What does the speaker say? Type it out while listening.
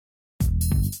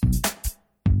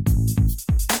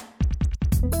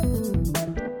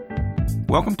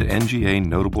Welcome to NGA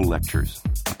Notable Lectures,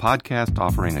 a podcast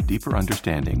offering a deeper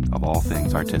understanding of all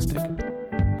things artistic.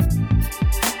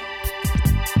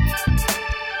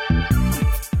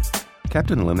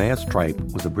 Captain Linnaeus Tripe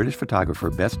was a British photographer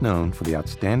best known for the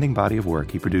outstanding body of work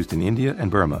he produced in India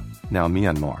and Burma, now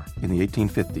Myanmar, in the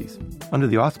 1850s. Under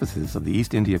the auspices of the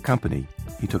East India Company,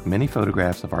 he took many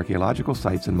photographs of archaeological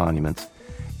sites and monuments,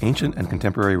 ancient and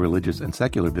contemporary religious and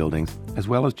secular buildings, as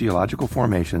well as geological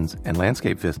formations and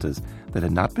landscape vistas that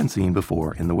had not been seen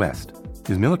before in the West.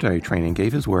 His military training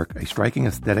gave his work a striking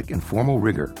aesthetic and formal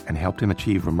rigor and helped him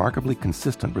achieve remarkably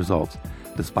consistent results,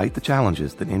 despite the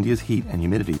challenges that India's heat and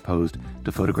humidity posed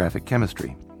to photographic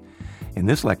chemistry. In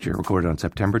this lecture, recorded on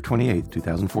September 28,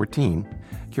 2014,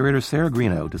 curator Sarah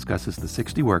Greenough discusses the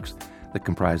 60 works that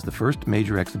comprise the first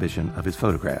major exhibition of his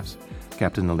photographs,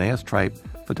 Captain Linnaeus Tripe,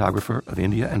 Photographer of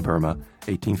India and Burma,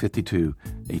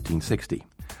 1852-1860.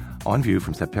 On view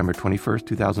from September 21,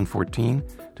 2014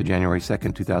 to January 2,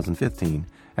 2015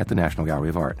 at the National Gallery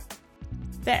of Art.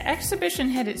 The exhibition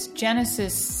had its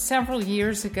genesis several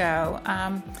years ago.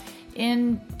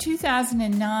 In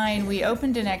 2009, we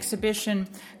opened an exhibition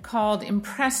called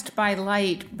Impressed by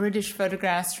Light, British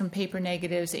Photographs from Paper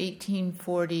Negatives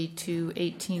 1840 to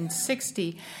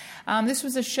 1860. This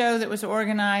was a show that was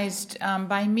organized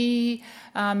by me,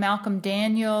 Malcolm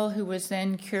Daniel, who was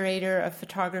then curator of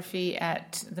photography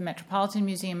at the Metropolitan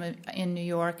Museum in New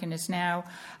York and is now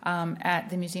at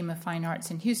the Museum of Fine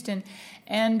Arts in Houston,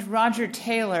 and Roger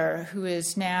Taylor, who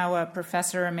is now a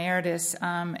professor emeritus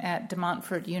at De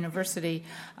Montfort University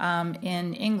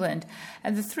in England.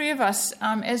 And the three of us,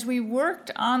 as we worked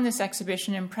on this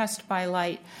exhibition, Impressed by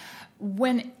Light,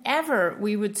 whenever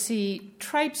we would see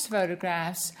Tripe's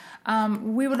photographs,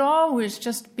 we would always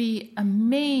just be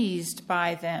amazed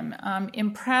by them,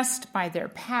 impressed by their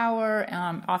power,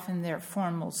 often their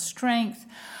formal strength.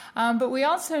 But we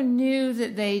also knew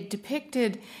that they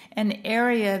depicted an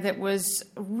area that was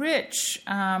rich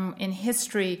in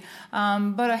history,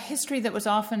 but a history that was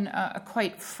often a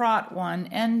quite fraught one,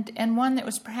 and one that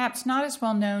was perhaps not as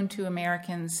well known to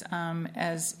Americans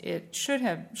as it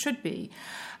should be.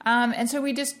 And so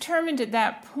we determined at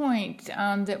that point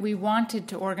that we wanted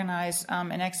to organize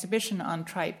an exhibition on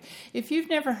Tripe. If you've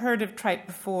never heard of Tripe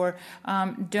before,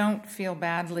 don't feel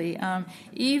badly.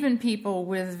 Even people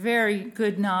with very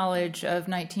good knowledge of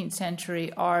 19th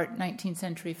century art, 19th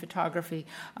century photography,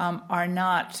 are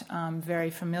not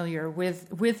very familiar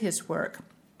with his work.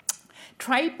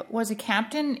 Tripe was a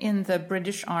captain in the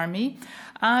British Army,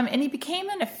 and he became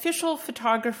an official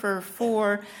photographer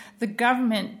for the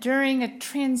government during a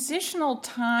transitional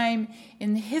time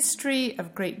in the history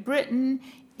of Great Britain,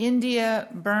 India,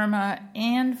 Burma,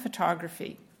 and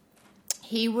photography.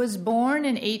 He was born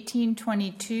in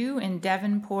 1822 in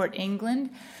Devonport, England,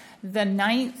 the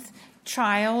ninth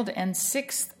child and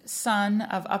sixth son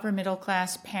of upper middle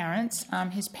class parents.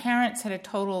 His parents had a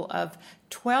total of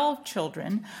 12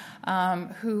 children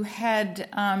who had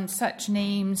such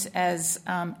names as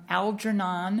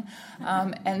Algernon,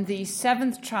 and the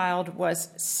seventh child was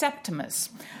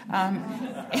Septimus.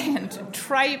 And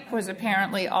Tripe was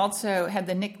apparently also had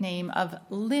the nickname of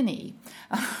Linny.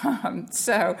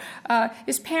 So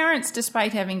his parents,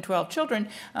 despite having 12 children,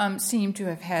 seem to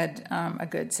have had a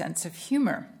good sense of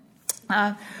humor.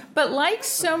 But like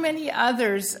so many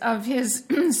others of his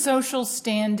social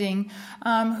standing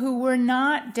who were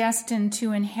not destined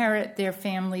to inherit their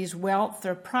family's wealth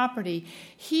or property,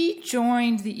 he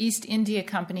joined the East India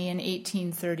Company in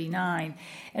 1839.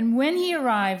 And when he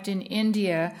arrived in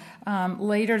India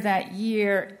later that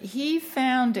year, he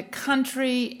found a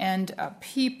country and a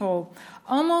people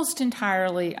almost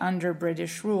entirely under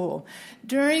British rule.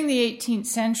 During the 18th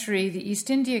century, the East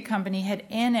India Company had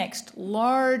annexed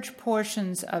large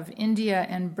portions of India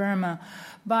and Burma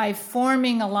by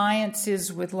forming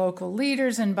alliances with local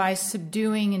leaders and by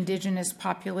subduing indigenous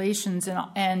populations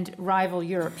and rival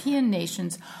European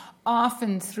nations,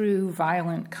 often through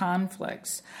violent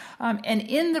conflicts. And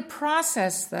in the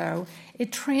process, though,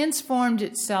 it transformed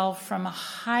itself from a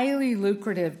highly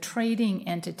lucrative trading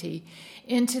entity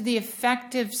into the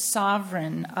effective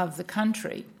sovereign of the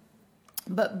country.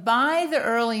 But by the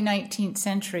early 19th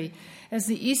century, as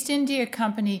the East India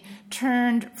Company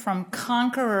turned from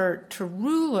conqueror to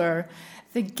ruler,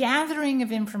 the gathering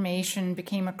of information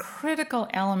became a critical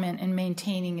element in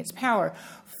maintaining its power.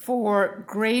 For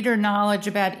greater knowledge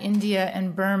about India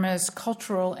and Burma's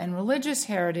cultural and religious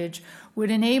heritage would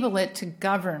enable it to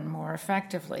govern more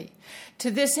effectively.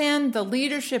 To this end, the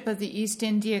leadership of the East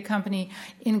India Company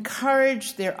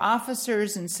encouraged their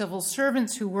officers and civil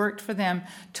servants who worked for them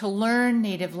to learn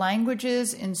native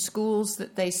languages in schools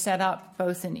that they set up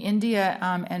both in India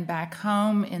and back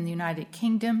home in the United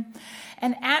Kingdom.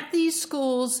 And at these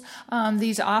schools,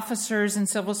 these officers and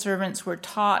civil servants were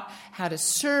taught how to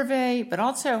survey, but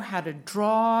also how to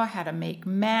draw, how to make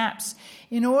maps,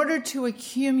 in order to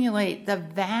accumulate the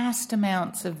vast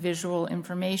amounts of visual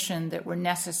information that were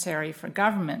necessary for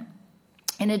government.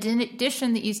 In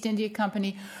addition, the East India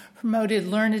Company promoted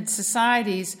learned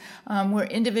societies where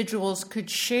individuals could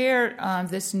share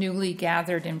this newly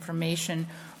gathered information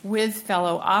with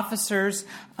fellow officers,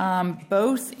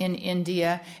 both in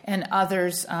India and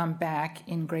others back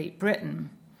in Great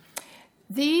Britain.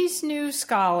 These new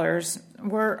scholars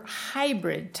were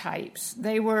hybrid types.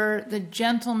 They were the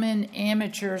gentleman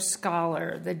amateur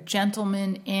scholar, the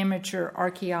gentleman amateur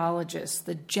archaeologist,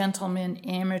 the gentleman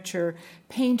amateur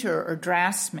painter or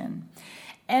draftsman.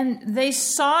 And they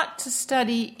sought to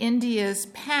study India's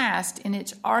past in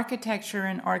its architecture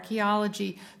and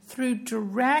archaeology through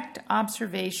direct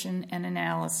observation and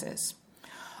analysis.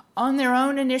 On their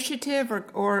own initiative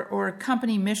or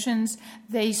company missions,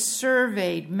 they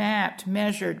surveyed, mapped,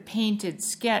 measured, painted,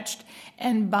 sketched,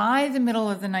 and by the middle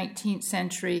of the 19th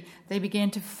century, they began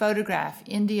to photograph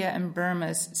India and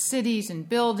Burma's cities and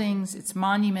buildings, its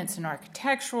monuments and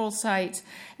architectural sites,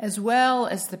 as well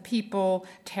as the people,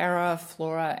 terra,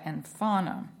 flora, and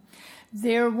fauna.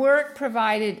 Their work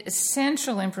provided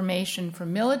essential information for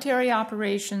military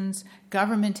operations,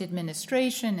 government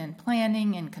administration and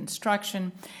planning and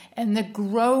construction, and the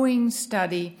growing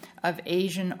study of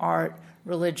Asian art,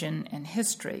 religion, and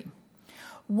history.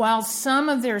 While some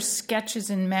of their sketches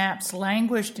and maps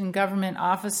languished in government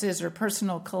offices or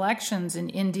personal collections in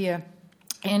India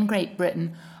and Great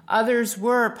Britain, others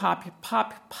were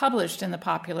published in the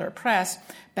popular press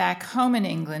back home in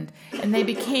England, and they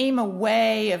became a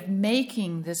way of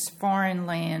making this foreign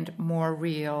land more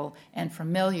real and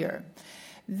familiar.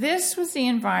 This was the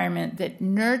environment that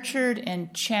nurtured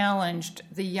and challenged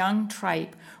the young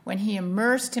Tripe when he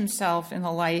immersed himself in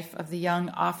the life of the young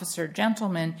officer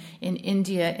gentleman in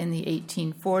India in the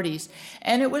 1840s.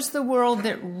 And it was the world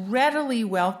that readily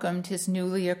welcomed his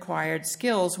newly acquired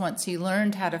skills once he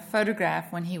learned how to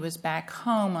photograph when he was back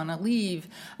home on a leave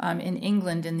in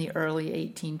England in the early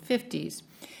 1850s.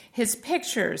 His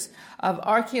pictures of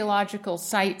archaeological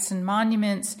sites and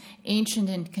monuments, ancient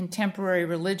and contemporary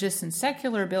religious and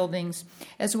secular buildings,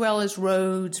 as well as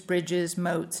roads, bridges,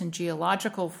 moats, and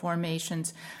geological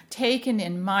formations taken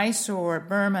in Mysore,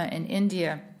 Burma, and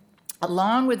India,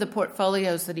 along with the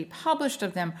portfolios that he published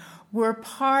of them, were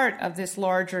part of this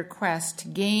larger quest to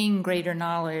gain greater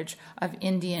knowledge of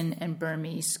Indian and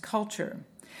Burmese culture.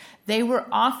 They were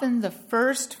often the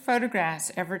first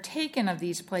photographs ever taken of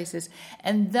these places,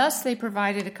 and thus they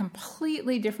provided a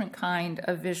completely different kind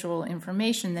of visual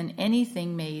information than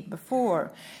anything made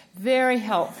before, very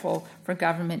helpful for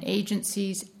government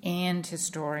agencies and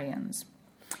historians.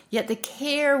 Yet the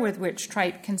care with which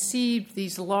Tripe conceived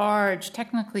these large,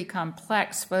 technically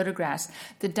complex photographs,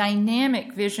 the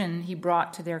dynamic vision he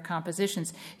brought to their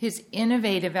compositions, his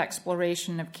innovative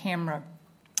exploration of camera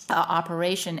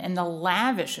operation, and the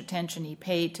lavish attention he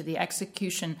paid to the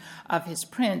execution of his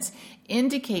prints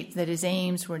indicate that his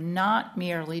aims were not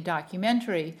merely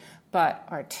documentary, but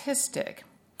artistic.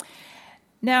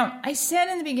 Now, I said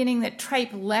in the beginning that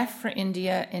Tripe left for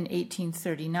India in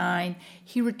 1839.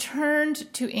 He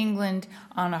returned to England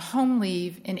on a home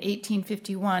leave in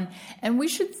 1851, and we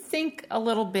should think a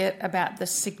little bit about the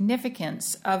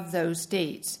significance of those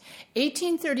dates.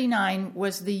 1839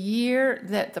 was the year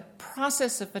that the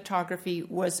process of photography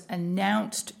was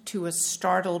announced to a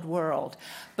startled world.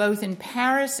 Both in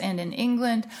Paris and in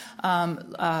England,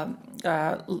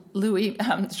 Louis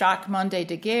Jacques Monde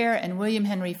Daguerre and William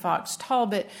Henry Fox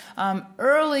Talbot,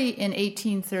 early in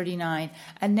 1839,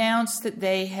 announced that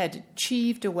they had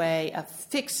achieved a way of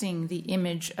fixing the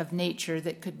image of nature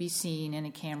that could be seen in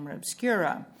a camera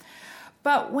obscura.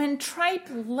 But when Tripe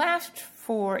left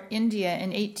for India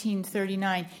in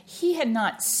 1839, he had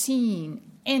not seen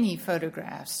any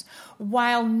photographs.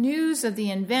 While news of the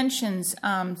inventions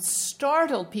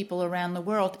startled people around the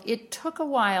world, it took a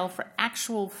while for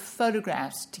actual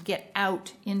photographs to get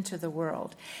out into the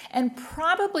world. And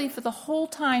probably for the whole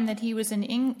time that he was in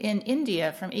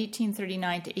India from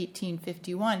 1839 to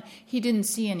 1851, he didn't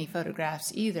see any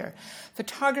photographs either.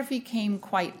 Photography came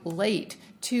quite late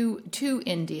to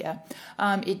India.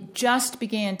 It just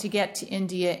began to get to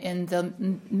India in the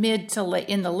late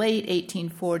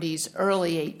 1840s,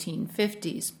 early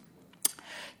 1850s.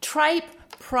 Tripe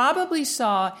probably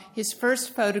saw his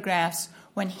first photographs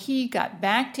when he got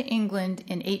back to England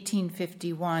in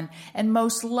 1851, and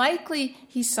most likely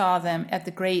he saw them at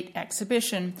the Great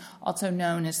Exhibition, also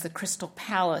known as the Crystal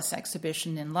Palace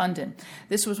Exhibition in London.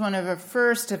 This was one of the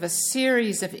first of a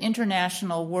series of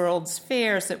international World's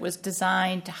Fairs that was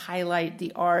designed to highlight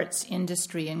the arts,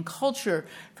 industry, and culture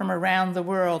from around the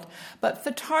world. But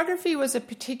photography was a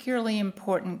particularly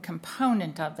important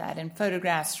component of that, and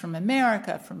photographs from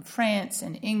America, from France,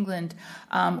 and England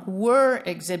were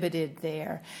exhibited there.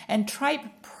 And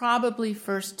Trype probably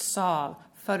first saw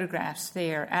photographs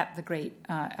there at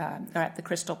the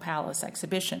Crystal Palace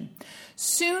exhibition.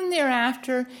 Soon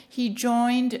thereafter, he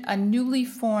joined a newly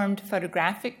formed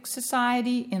photographic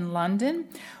society in London,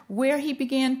 where he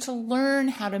began to learn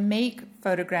how to make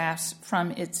photographs from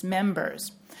its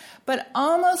members. But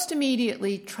almost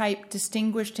immediately, Trype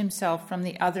distinguished himself from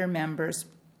the other members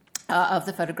of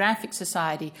the Photographic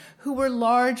Society, who were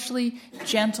largely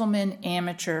gentlemen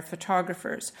amateur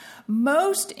photographers.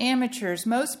 Most amateurs,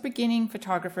 most beginning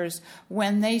photographers,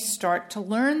 when they start to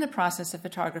learn the process of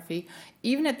photography,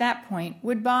 even at that point,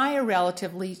 would buy a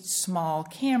relatively small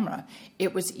camera.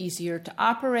 It was easier to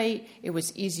operate, it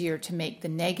was easier to make the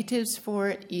negatives for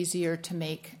it, easier to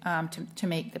make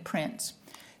the prints.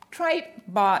 Trype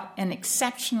bought an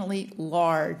exceptionally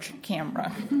large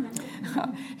camera.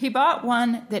 He bought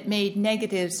one that made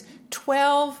negatives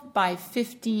 12 by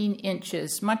 15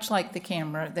 inches, much like the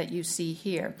camera that you see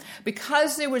here.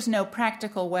 Because there was no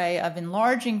practical way of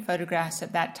enlarging photographs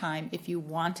at that time, if you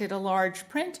wanted a large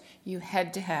print, you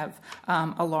had to have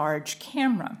a large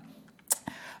camera.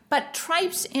 But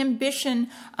Trype's ambition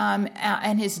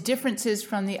and his differences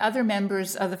from the other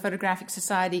members of the Photographic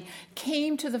Society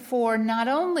came to the fore not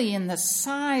only in the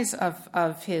size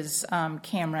of his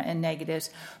camera and negatives,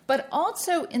 but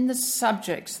also in the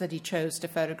subjects that he chose to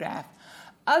photograph.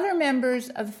 Other members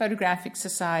of the Photographic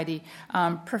Society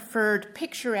preferred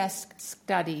picturesque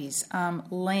studies,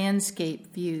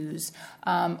 landscape views,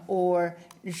 or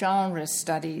genre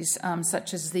studies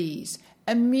such as these.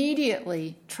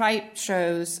 Immediately, Trype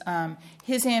shows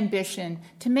his ambition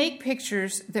to make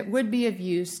pictures that would be of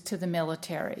use to the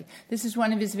military. This is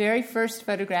one of his very first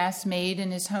photographs made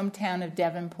in his hometown of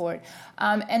Devonport,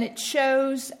 and it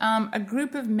shows a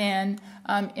group of men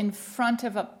in front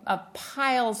of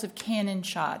piles of cannon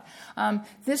shot.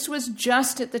 This was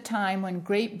just at the time when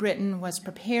Great Britain was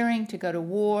preparing to go to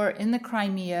war in the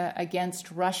Crimea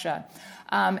against Russia.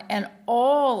 And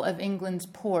all of England's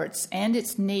ports and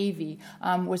its navy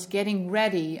was getting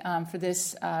ready for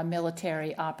this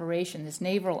military operation, this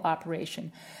naval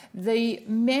operation. The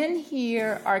men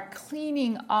here are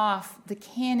cleaning off the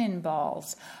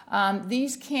cannonballs.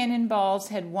 These cannonballs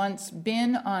had once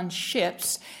been on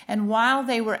ships, and while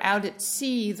they were out at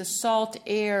sea, the salt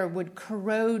air would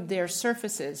corrode their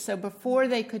surfaces. So before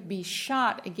they could be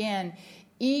shot again,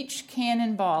 each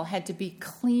cannonball had to be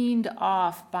cleaned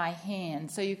off by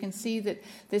hand. So you can see that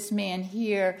this man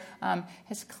here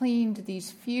has cleaned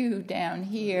these few down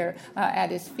here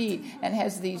at his feet and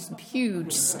has these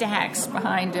huge stacks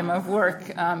behind him of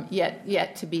work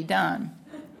yet to be done.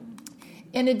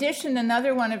 In addition,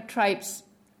 another one of Trype's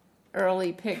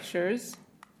early pictures,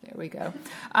 there we go,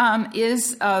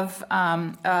 is of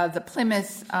the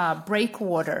Plymouth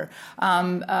breakwater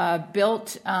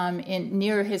built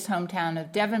near his hometown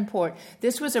of Devonport.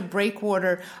 This was a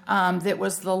breakwater that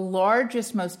was the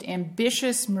largest, most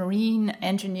ambitious marine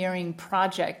engineering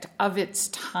project of its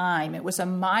time. It was a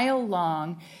mile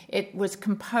long. It was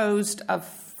composed of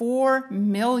 4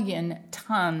 million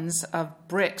tons of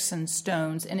bricks and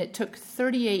stones, and it took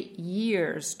 38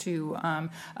 years to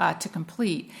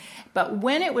complete. But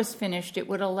when it was finished, it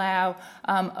would allow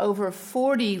over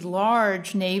 40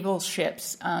 large naval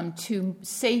ships to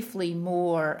safely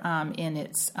moor in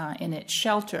its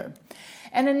shelter.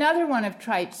 And another one of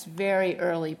Trype's very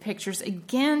early pictures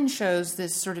again shows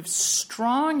this sort of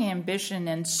strong ambition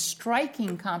and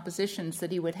striking compositions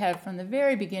that he would have from the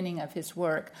very beginning of his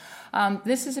work.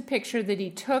 This is a picture that he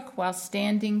took while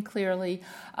standing clearly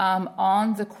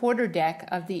on the quarterdeck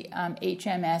of the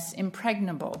HMS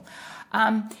Impregnable.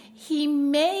 He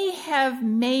may have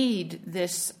made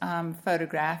this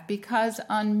photograph because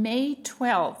on May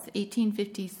 12th,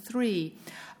 1853,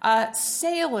 a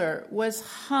sailor was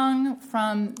hung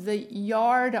from the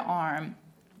yard arm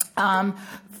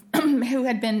who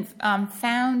had been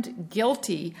found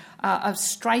guilty of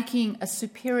striking a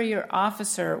superior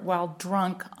officer while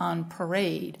drunk on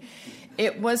parade.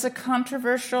 It was a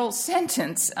controversial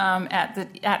sentence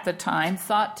at the time,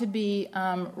 thought to be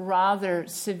rather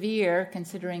severe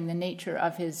considering the nature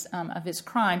of his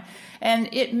crime, and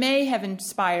it may have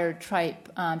inspired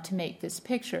Tripe to make this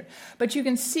picture. But you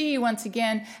can see once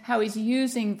again how he's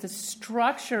using the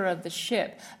structure of the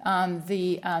ship,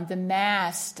 the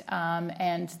mast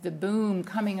and the boom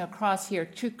coming across here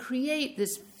to create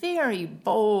this very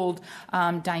bold,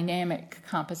 dynamic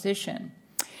composition.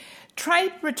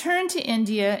 Tripe returned to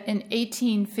India in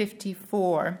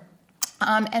 1854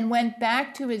 and went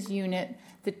back to his unit,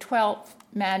 the 12th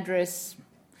Madras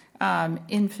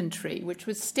Infantry, which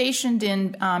was stationed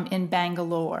in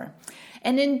Bangalore.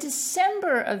 And in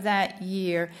December of that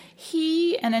year,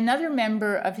 he and another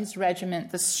member of his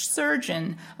regiment, the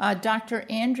surgeon, Dr.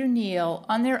 Andrew Neal,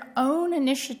 on their own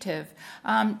initiative,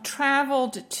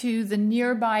 traveled to the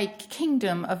nearby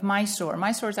kingdom of Mysore.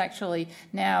 Mysore is actually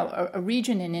now a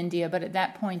region in India, but at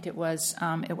that point it was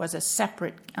a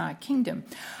separate kingdom.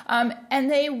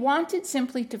 And they wanted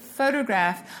simply to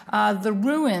photograph the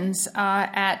ruins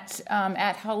at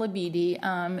Halabidi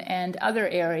and other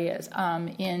areas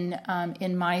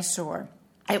in Mysore.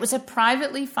 It was a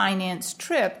privately financed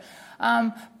trip,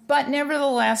 but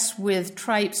nevertheless, with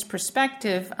Tripe's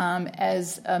perspective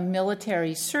as a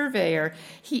military surveyor,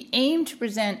 he aimed to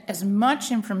present as much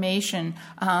information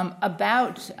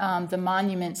about the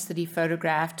monuments that he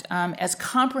photographed as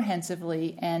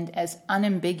comprehensively and as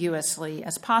unambiguously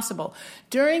as possible.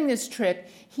 During this trip,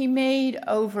 he made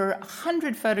over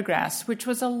 100 photographs, which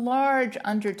was a large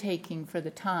undertaking for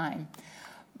the time.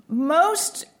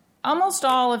 Almost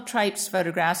all of Tripe's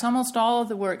photographs, almost all of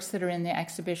the works that are in the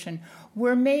exhibition,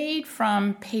 were made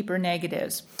from paper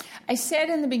negatives. I said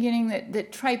in the beginning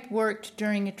that Tripe worked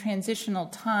during a transitional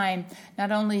time,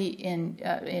 not only in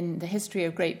the history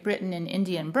of Great Britain and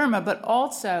India and Burma, but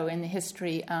also in the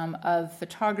history of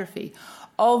photography.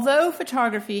 Although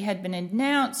photography had been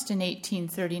announced in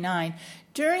 1839,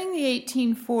 during the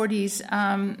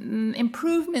 1840s,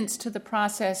 improvements to the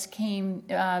process came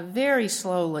very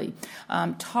slowly.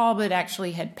 Talbot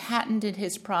actually had patented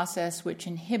his process, which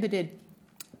inhibited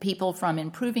people from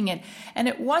improving it. And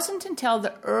it wasn't until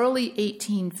the early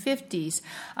 1850s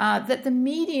that the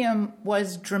medium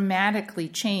was dramatically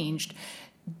changed.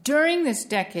 During this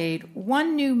decade,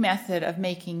 one new method of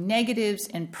making negatives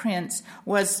and prints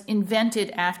was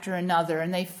invented after another,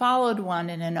 and they followed one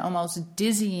in an almost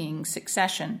dizzying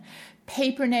succession.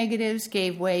 Paper negatives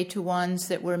gave way to ones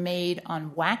that were made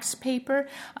on wax paper,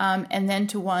 and then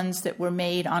to ones that were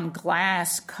made on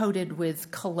glass coated with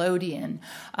collodion,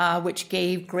 which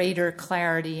gave greater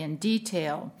clarity and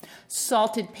detail.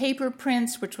 Salted paper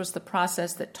prints, which was the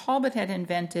process that Talbot had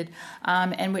invented,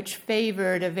 and which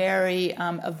favored a very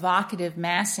evocative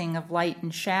massing of light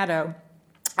and shadow,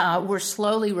 were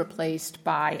slowly replaced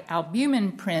by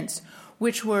albumen prints,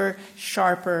 which were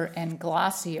sharper and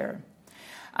glossier.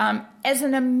 As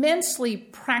an immensely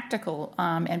practical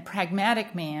and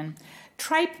pragmatic man,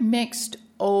 Tripe mixed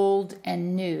old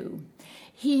and new.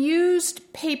 He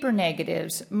used paper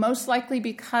negatives, most likely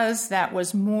because that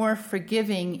was more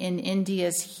forgiving in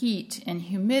India's heat and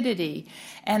humidity.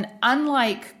 And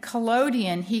unlike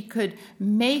collodion, he could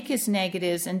make his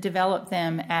negatives and develop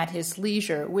them at his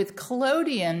leisure. With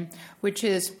collodion, which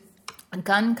is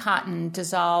gun cotton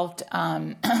dissolved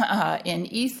in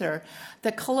ether,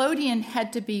 the collodion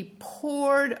had to be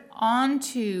poured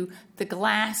onto the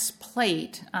glass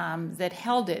plate that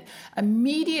held it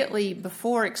immediately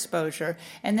before exposure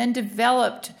and then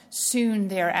developed soon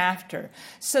thereafter.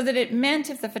 So that it meant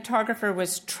if the photographer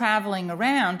was traveling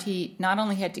around, he not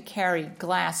only had to carry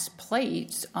glass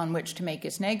plates on which to make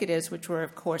his negatives, which were,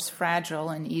 of course, fragile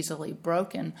and easily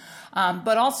broken,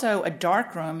 but also a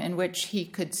darkroom in which he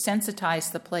could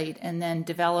sensitize the plate and then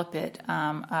develop it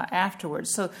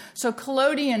afterwards. So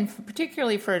collodion,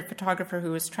 particularly for a photographer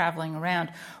who was traveling around,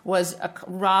 was a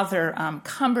rather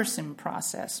cumbersome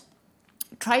process.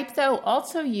 Tripe, though,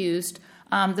 also used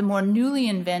the more newly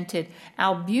invented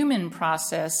albumen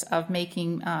process of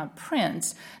making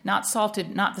prints, not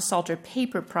the salted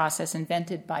paper process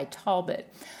invented by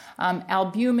Talbot.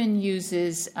 Albumen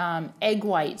uses egg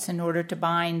whites in order to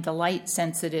bind the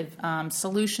light-sensitive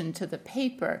solution to the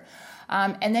paper.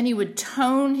 And then he would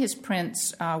tone his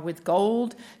prints with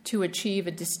gold to achieve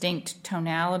a distinct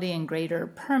tonality and greater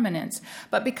permanence.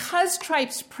 But because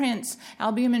Tripe's prints,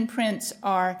 albumen prints,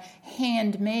 are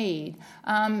handmade,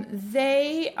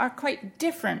 they are quite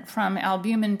different from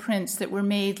albumen prints that were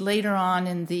made later on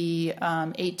in the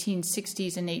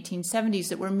 1860s and 1870s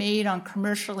that were made on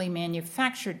commercially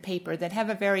manufactured paper that have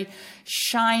a very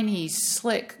shiny,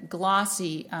 slick,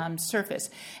 glossy surface.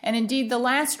 And indeed, the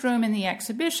last room in the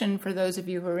exhibition, for those of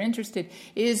you who are interested,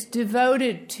 is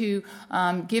devoted to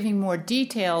giving more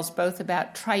details both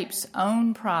about Trype's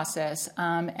own process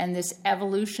and this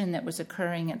evolution that was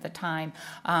occurring at the time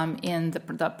in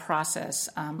the process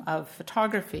of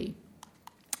photography.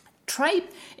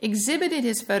 Trype exhibited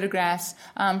his photographs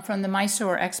from the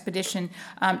Mysore expedition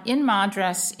in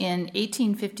Madras in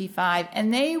 1855,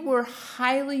 and they were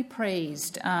highly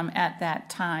praised at that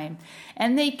time.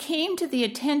 And they came to the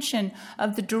attention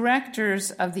of the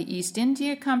directors of the East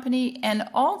India Company and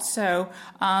also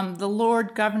the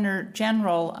Lord Governor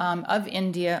General of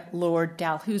India, Lord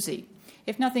Dalhousie.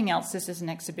 If nothing else, this is an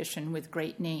exhibition with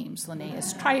great names: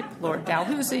 Linnaeus Trype, Lord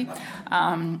Dalhousie,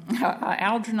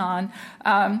 Algernon.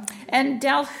 And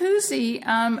Dalhousie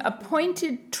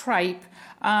appointed Trype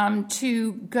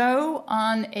to go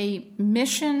on a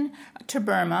mission to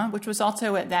Burma, which was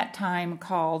also at that time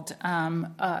called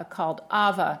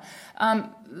Ava.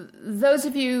 Those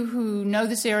of you who know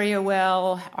this area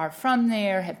well, are from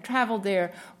there, have traveled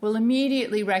there, will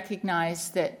immediately recognize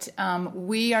that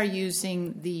we are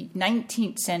using the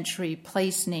 19th century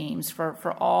place names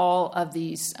for all of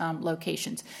these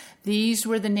locations. These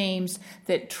were the names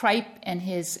that Trype and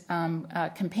his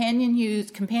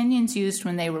companions used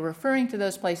when they were referring to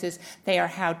those places. They are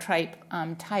how Trype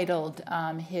titled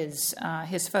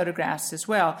his photographs as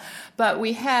well. But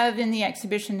we have in the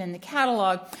exhibition in the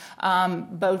catalog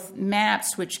both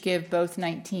maps which give both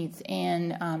 19th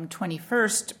and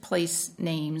 21st place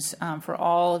names for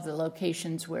all of the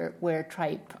locations where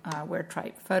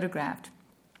Trype photographed.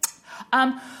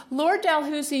 Lord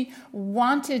Dalhousie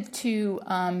wanted to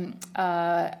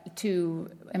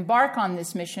embark on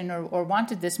this mission, or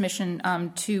wanted this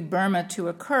mission to Burma to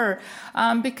occur,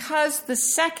 because the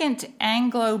Second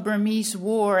Anglo-Burmese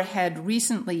War had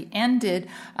recently ended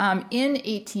in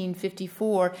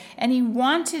 1854, and he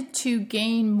wanted to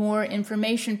gain more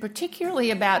information, particularly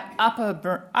about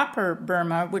Upper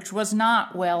Burma, which was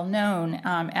not well known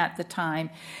at the time.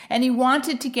 And he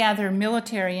wanted to gather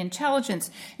military intelligence,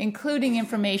 including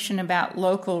information about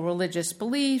local religious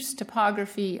beliefs,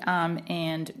 topography,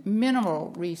 and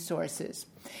mineral resources.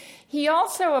 He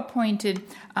also appointed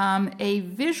a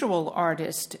visual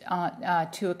artist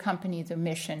to accompany the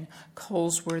mission,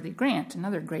 Colesworthy Grant,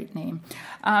 another great name.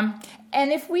 And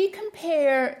if we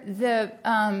compare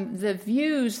the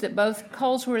views that both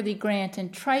Colesworthy Grant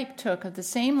and Trype took of the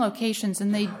same locations,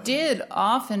 and they did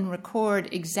often record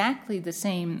exactly the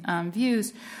same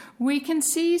views, we can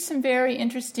see some very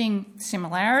interesting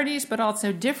similarities, but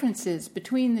also differences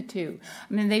between the two.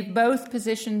 I mean, they've both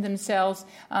positioned themselves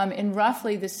in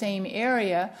roughly the same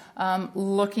area,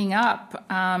 looking up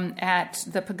at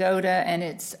the pagoda and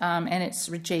its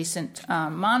adjacent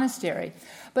monastery.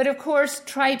 But of course,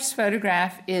 Trype's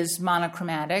photograph is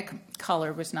monochromatic.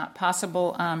 Color was not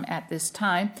possible at this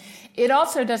time. It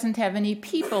also doesn't have any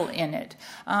people in it.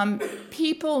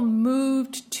 People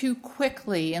moved too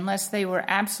quickly, unless they were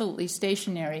absolutely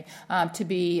stationary, to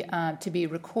be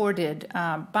recorded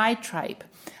by Trype.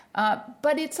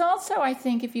 But it's also, I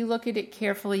think, if you look at it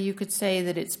carefully, you could say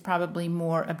that it's probably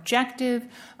more objective,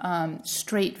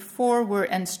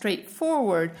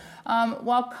 straightforward,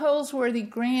 while Colesworthy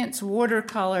Grant's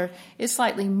watercolor is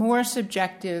slightly more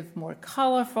subjective, more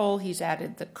colorful. He's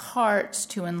added the carts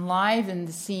to enliven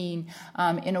the scene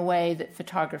in a way that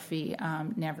photography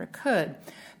never could.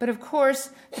 But of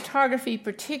course, photography,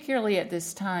 particularly at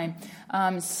this time,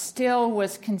 still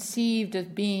was conceived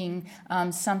of being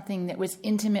something that was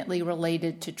intimately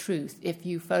related to truth. If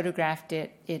you photographed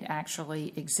it, it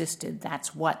actually existed.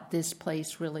 That's what this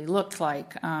place really looked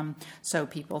like, so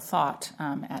people thought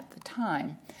at the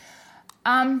time.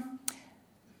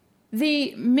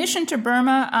 The mission to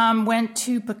Burma went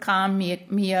to Pagam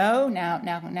Mio,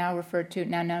 now referred to,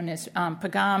 now known as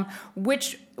Pagam,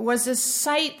 which was a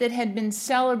site that had been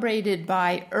celebrated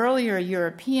by earlier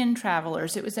European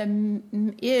travelers. It was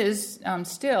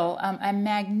still a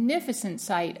magnificent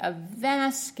site of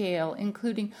vast scale,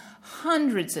 including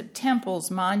hundreds of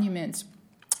temples, monuments,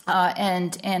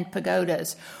 and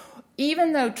pagodas.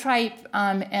 Even though Trype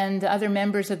and the other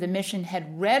members of the mission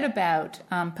had read about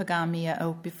Pagam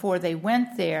Mio before they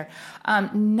went there,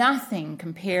 nothing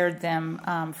compared them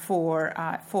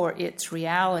for its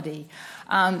reality.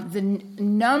 The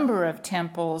number of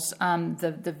temples,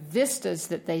 the vistas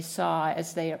that they saw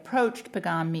as they approached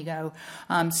Pagam Mio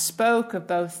spoke of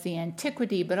both the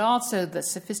antiquity but also the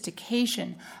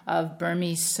sophistication of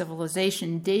Burmese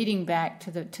civilization dating back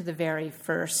to the very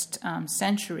first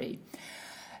century.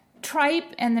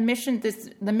 Tripe and the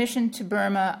mission to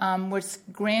Burma was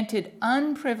granted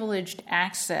unprivileged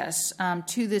access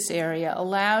to this area,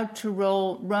 allowed to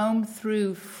roam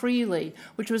through freely,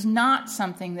 which was not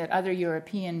something that other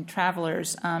European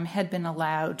travelers had been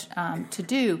allowed to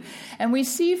do. And we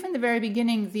see from the very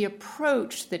beginning the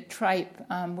approach that Tripe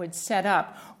would set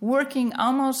up, working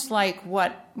almost like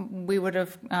what we would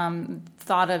have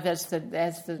thought of as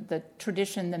the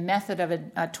tradition, the method of a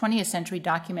 20th century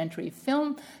documentary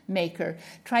filmmaker.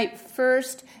 Tripe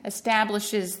first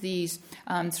establishes these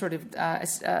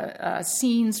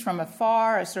scenes from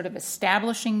afar, a sort of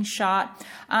establishing shot,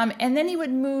 and then he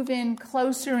would move in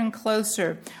closer and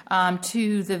closer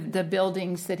to the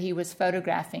buildings that he was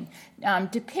photographing,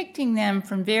 depicting them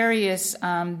from various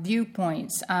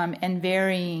viewpoints and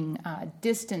varying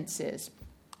distances.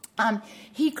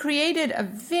 He created a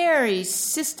very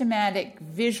systematic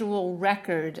visual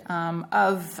record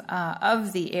of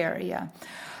the area.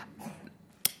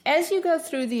 As you go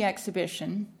through the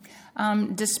exhibition,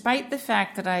 despite the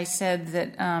fact that I said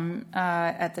that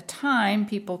at the time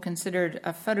people considered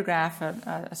a photograph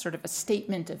a sort of a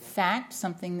statement of fact,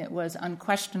 something that was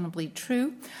unquestionably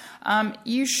true,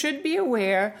 you should be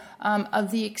aware of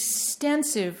the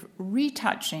extensive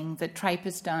retouching that Tripe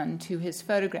has done to his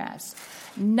photographs.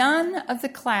 None of the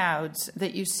clouds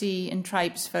that you see in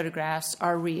Tripe's photographs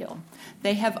are real.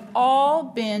 They have all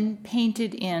been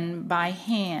painted in by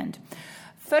hand.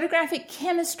 Photographic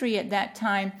chemistry at that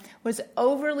time was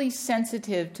overly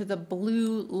sensitive to the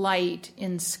blue light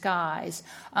in skies,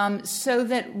 so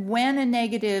that when a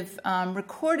negative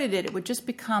recorded it, it would just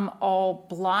become all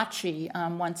blotchy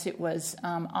once it was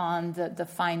on the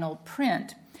final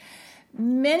print.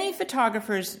 Many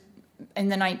photographers in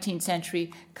the 19th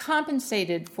century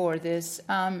compensated for this,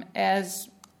 as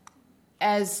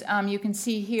you can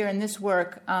see here in this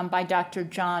work by Dr.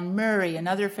 John Murray,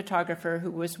 another photographer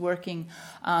who was working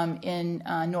in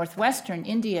northwestern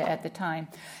India at the time.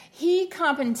 He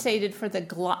compensated for the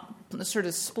sort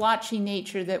of splotchy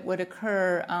nature that would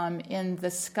occur in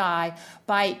the sky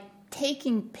by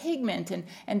taking pigment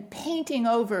and painting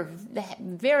over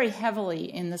very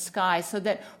heavily in the sky, so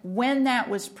that when that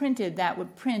was printed, that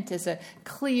would print as a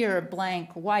clear blank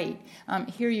white.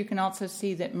 Here you can also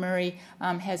see that Murray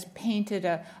has painted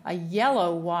a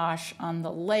yellow wash on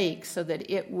the lake so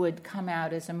that it would come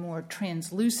out as a more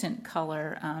translucent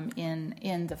color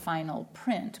in the final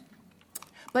print.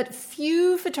 But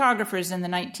few photographers in the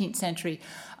 19th century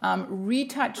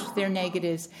retouched their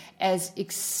negatives as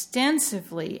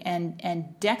extensively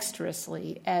and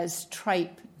dexterously as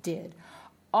Tripe did.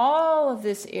 All of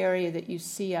this area that you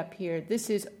see up here, this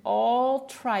is all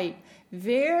Tripe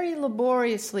very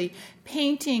laboriously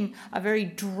painting a very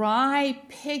dry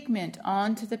pigment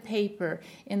onto the paper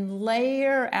in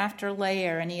layer after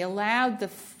layer, and he allowed the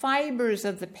fibers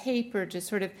of the paper to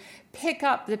sort of pick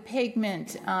up the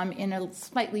pigment in a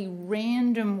slightly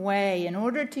random way in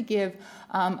order to give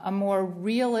a more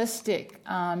realistic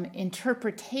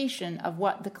interpretation of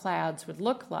what the clouds would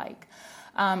look like.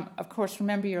 Of course,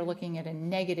 remember you're looking at a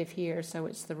negative here, so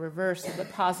it's the reverse of the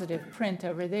positive print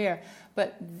over there.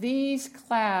 But these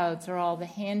clouds are all the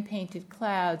hand-painted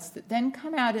clouds that then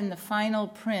come out in the final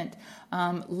print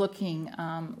looking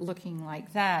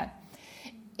like that.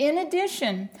 In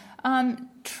addition,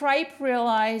 Tripe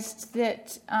realized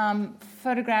that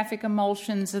photographic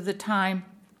emulsions of the time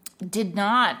did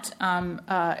not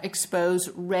expose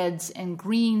reds and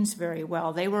greens very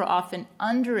well. They were often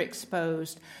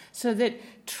underexposed, so that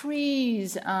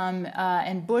trees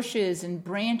and bushes and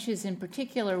branches in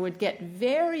particular would get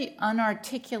very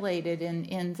unarticulated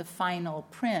in the final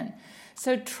print.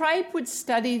 So Tripe would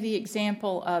study the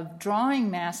example of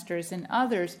drawing masters and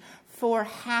others for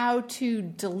how to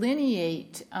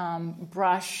delineate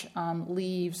brush,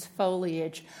 leaves,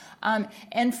 foliage.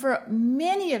 And for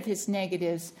many of his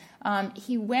negatives,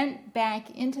 he went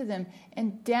back into them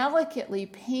and delicately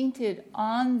painted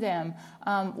on them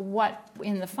what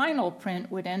in the final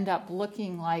print would end up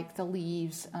looking like the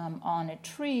leaves on a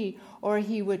tree, or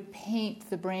he would paint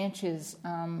the branches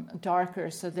darker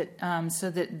so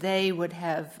that they would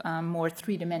have more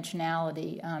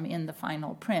three-dimensionality in the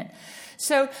final print.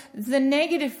 So the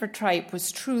negative for Tripe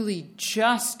was truly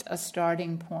just a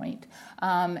starting point,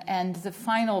 and the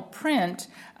final print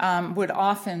would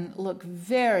often look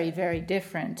very, very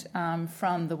different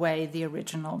from the way the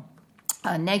original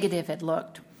negative had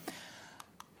looked.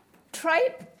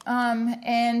 Tripe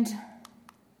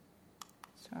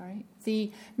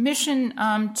the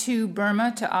mission to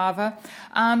Burma, to Ava,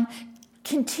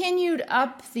 continued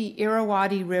up the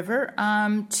Irrawaddy River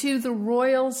to the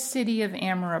royal city of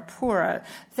Amarapura.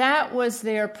 That was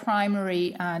their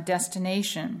primary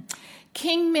destination.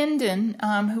 King Mindon,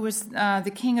 who was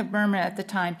the king of Burma at the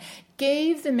time,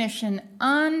 gave the mission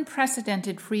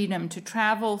unprecedented freedom to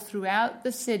travel throughout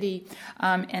the city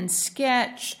and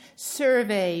sketch,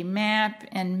 survey, map,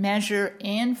 and measure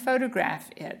and photograph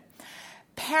it.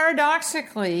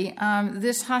 Paradoxically,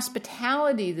 this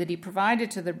hospitality that he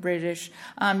provided to the British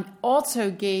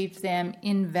also gave them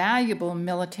invaluable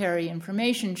military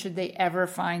information should they ever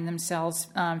find themselves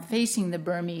facing the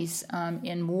Burmese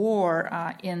in war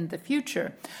in the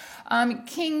future.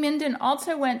 King Mindon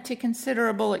also went to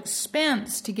considerable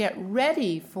expense to get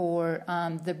ready for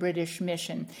the British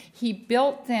mission. He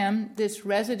built them this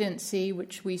residency,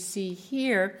 which we see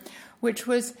here, which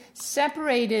was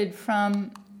separated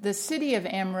from the city of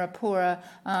Amarapura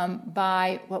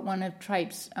by what one of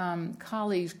Tripe's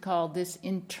colleagues called this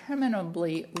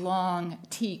interminably long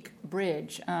teak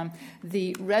bridge.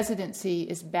 The residency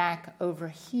is back over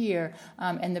here,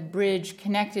 and the bridge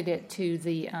connected it to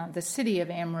the city of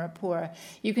Amarapura.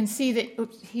 You can see that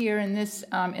here in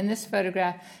this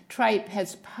photograph, Tripe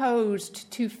has posed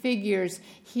two figures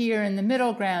here in the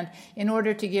middle ground in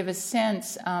order to give a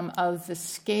sense of the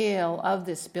scale of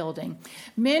this building.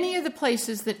 Many of the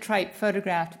places that Tripe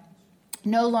photographed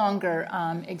no longer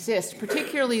exist,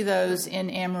 particularly those in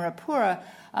Amarapura,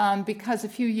 because a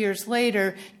few years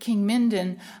later, King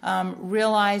Mindon,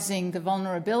 realizing the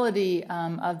vulnerability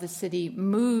of the city,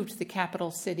 moved the capital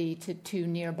city to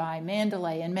nearby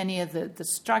Mandalay, and many of the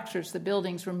structures, the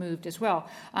buildings, were moved as well.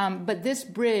 But this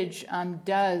bridge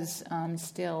does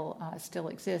still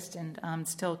exist and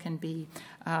still can be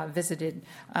visited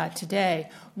today.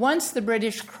 Once the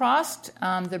British crossed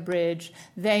the bridge,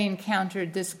 they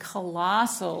encountered this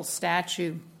colossal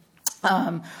statue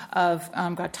of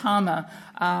Gautama,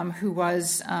 who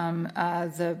was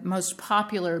the most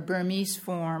popular Burmese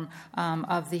form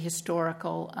of the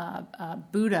historical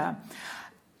Buddha.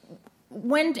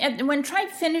 When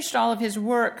Tripe finished all of his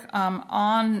work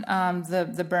on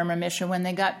the Burma mission, when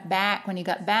he got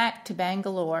back to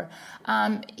Bangalore,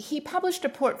 he published a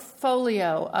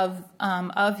portfolio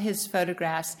of his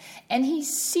photographs, and he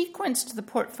sequenced the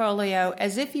portfolio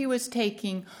as if he was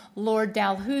taking Lord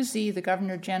Dalhousie, the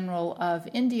Governor General of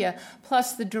India,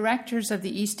 plus the directors of the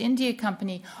East India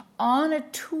Company on a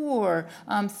tour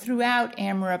throughout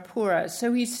Amarapura.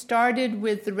 So he started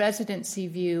with the residency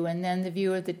view, and then the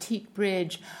view of the teak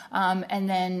bridge, and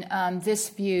then this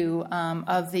view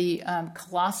of the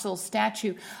colossal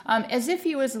statue, as if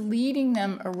he was leading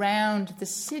them around the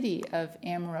city of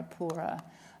Amarapura.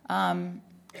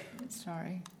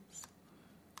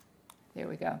 There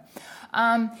we go.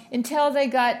 Until they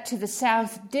got to the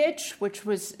South Ditch, which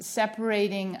was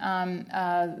separating the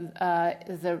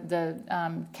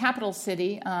capital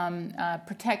city,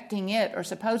 protecting it, or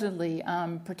supposedly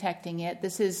protecting it.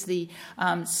 This is the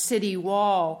city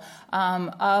wall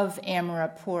of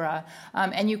Amarapura.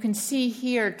 And you can see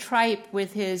here Tripe,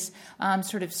 with his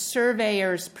sort of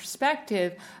surveyor's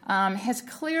perspective, has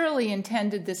clearly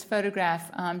intended this photograph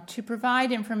to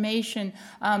provide information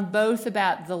both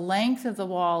about the length of the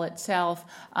wall itself,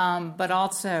 but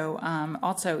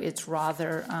also its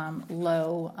rather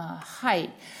low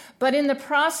height. But in the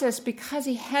process, because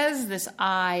he has this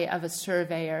eye of a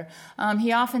surveyor,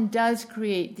 he often does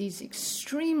create these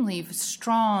extremely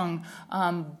strong,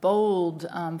 bold,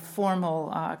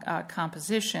 formal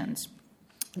compositions.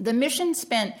 The mission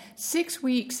spent 6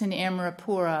 weeks in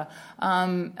Amarapura,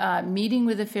 meeting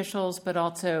with officials, but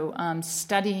also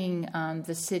studying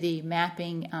the city,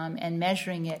 mapping and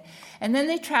measuring it. And then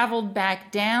they traveled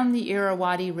back down the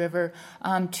Irrawaddy River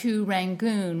to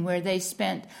Rangoon, where they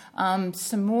spent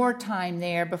some more time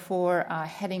there before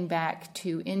heading back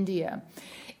to India.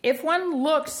 If one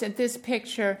looks at this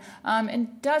picture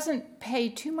and doesn't pay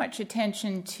too much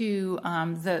attention to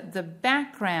the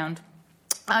background,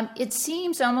 it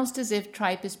seems almost as if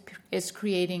Tripe is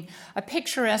creating a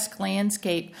picturesque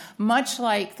landscape, much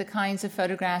like the kinds of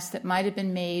photographs that might have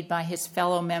been made by his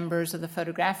fellow members of the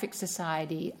Photographic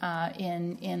Society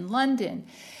in London.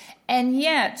 And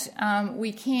yet,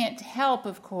 we can't help,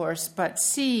 of course, but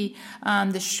see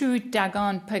the Shute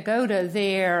Dagon Pagoda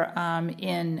there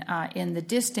in the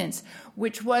distance,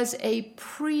 which was a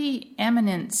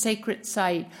preeminent sacred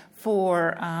site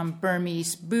for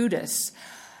Burmese Buddhists.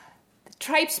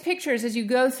 Tripe's pictures, as you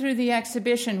go through the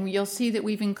exhibition, you'll see that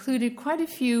we've included quite a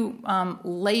few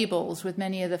labels with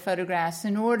many of the photographs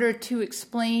in order to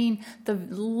explain the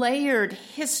layered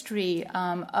history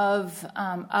of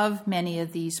many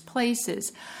of these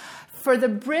places. For the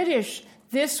British,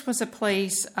 this was a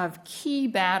place of key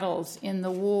battles in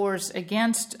the wars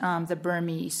against the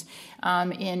Burmese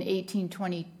in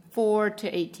 1822 to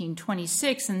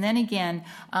 1826, and then again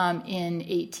in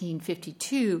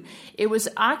 1852. It was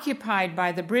occupied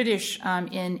by the British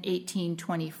in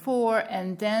 1824,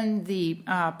 and then the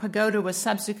pagoda was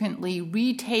subsequently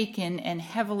retaken and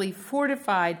heavily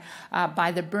fortified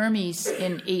by the Burmese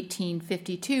in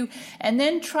 1852. And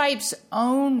then Tripe's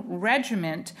own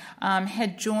regiment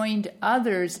had joined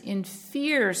others in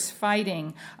fierce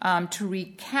fighting to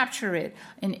recapture it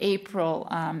in April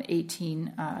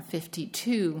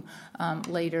 1852,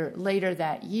 later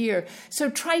that year. So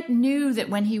Tripe knew that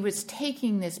when he was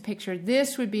taking this picture,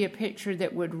 this would be a picture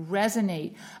that would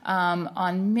resonate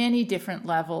on many different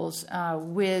levels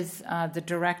with the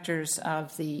directors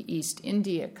of the East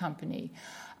India Company.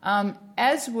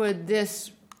 As would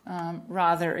this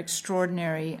rather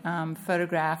extraordinary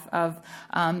photograph of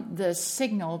the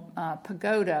Signal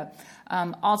Pagoda,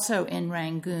 also in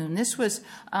Rangoon. This was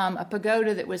a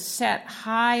pagoda that was set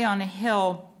high on a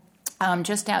hill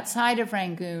just outside of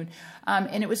Rangoon,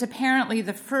 and it was apparently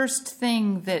the first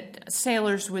thing that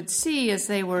sailors would see as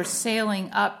they were sailing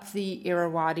up the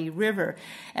Irrawaddy River.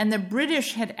 And the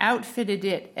British had outfitted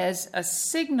it as a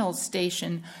signal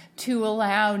station to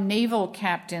allow naval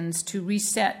captains to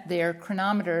reset their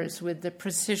chronometers with the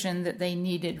precision that they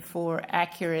needed for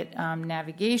accurate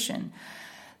navigation.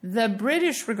 The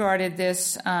British regarded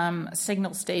this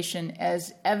signal station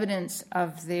as evidence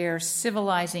of their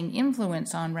civilizing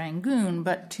influence on Rangoon,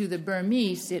 but to the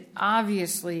Burmese, it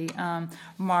obviously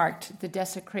marked the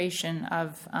desecration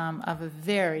of a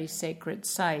very sacred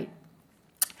site.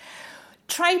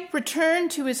 Tripe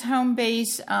returned to his home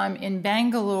base in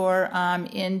Bangalore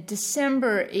in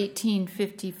December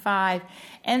 1855,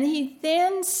 and he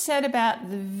then set about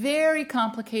the very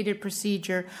complicated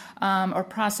procedure or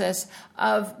process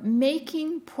of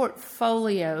making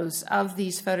portfolios of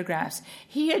these photographs.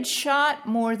 He had shot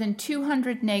more than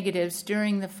 200 negatives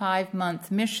during the 5-month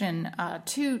mission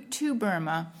to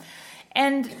Burma.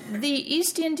 And the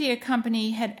East India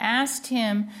Company had asked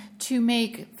him to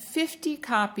make 50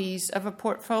 copies of a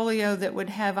portfolio that would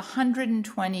have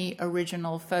 120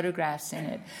 original photographs in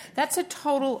it. That's a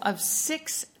total of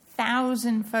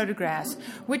 6,000 photographs,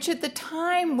 which at the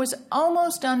time was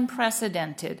almost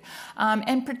unprecedented,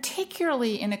 and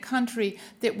particularly in a country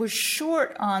that was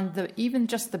short on even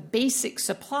just the basic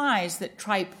supplies that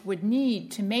Tripe would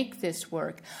need to make this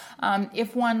work.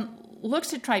 If one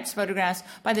looks at Tripe's photographs,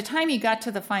 by the time he got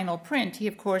to the final print, he,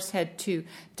 of course, had to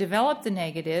develop the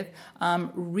negative,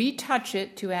 retouch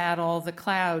it to add all the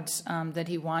clouds that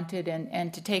he wanted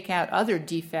and to take out other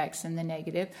defects in the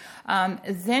negative.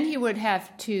 Then he would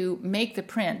have to make the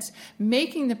prints.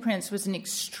 Making the prints was an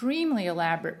extremely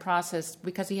elaborate process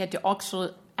because he had to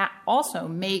also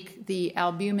make the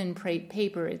albumin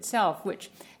paper itself,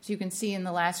 which, as you can see in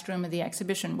the last room of the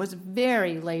exhibition, was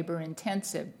very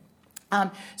labor-intensive.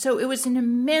 So it was an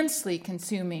immensely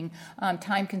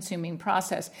time-consuming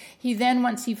process. He then,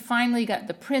 once he finally got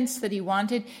the prints that he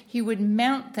wanted, he would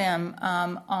mount them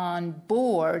on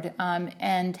board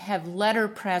and have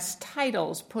letterpress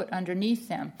titles put underneath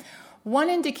them. One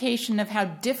indication of how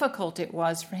difficult it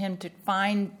was for him to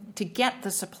get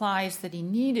the supplies that he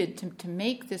needed to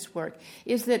make this work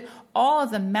is that all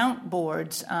of the mount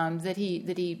boards that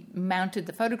he mounted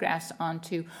the photographs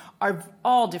onto are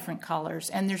all different colors,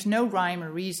 and there's no rhyme or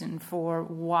reason for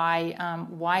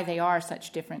why they are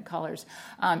such different colors.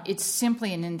 It's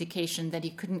simply an indication that he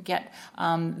couldn't get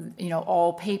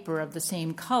all paper of the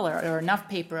same color or enough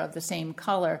paper of the same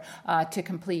color to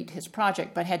complete his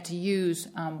project, but had to use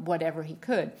whatever he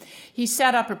could. He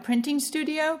set up a printing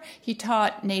studio. He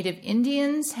taught native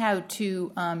Indians how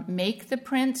to make the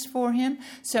prints for him.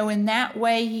 So in that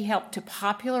way, he helped to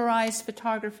popularize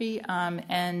photography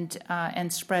and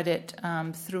spread it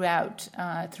throughout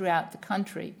the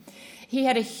country. He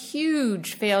had a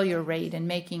huge failure rate in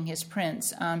making his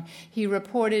prints. He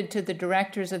reported to the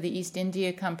directors of the East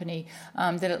India Company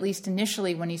that at least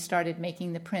initially when he started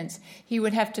making the prints, he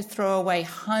would have to throw away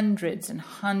hundreds and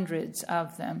hundreds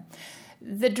of them.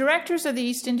 The directors of the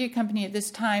East India Company at this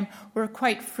time were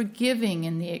quite forgiving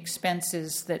in the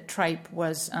expenses that Tripe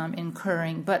was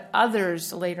incurring, but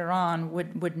others later on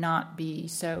would not be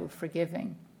so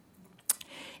forgiving.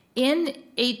 In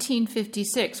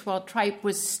 1856, while Tripe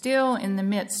was still in the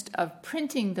midst of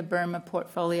printing the Burma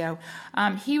portfolio,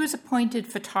 he was appointed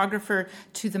photographer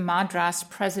to the Madras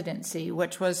Presidency,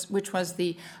 which was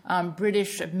the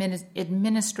British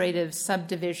administrative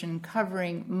subdivision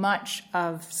covering much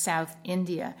of South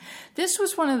India. This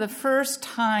was one of the first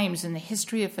times in the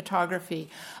history of photography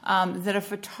that a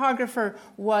photographer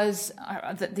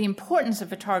that the importance of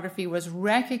photography was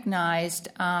recognized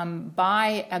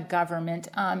by a government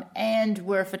and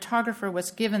where a photographer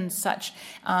was given such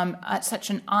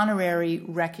an honorary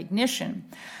recognition.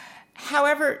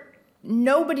 However,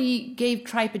 nobody gave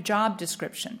Tripe a job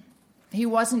description. He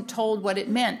wasn't told what it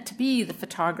meant to be the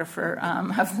photographer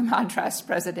of the Madras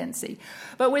presidency.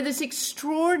 But with this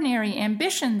extraordinary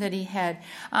ambition that he had,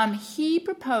 he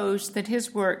proposed that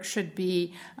his work should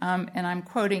be, and I'm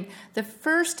quoting, the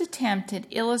first attempt at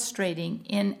illustrating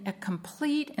in a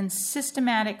complete and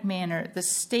systematic manner the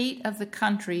state of the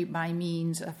country by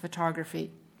means of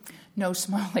photography. No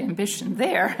small ambition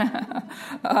there.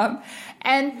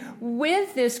 And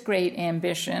with this great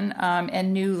ambition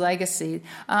and new legacy,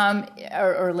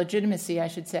 or legitimacy, I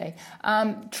should say,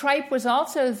 Tripe was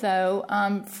also, though,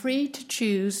 free to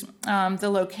choose the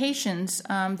locations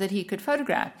that he could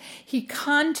photograph. He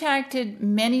contacted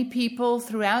many people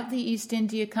throughout the East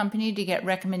India Company to get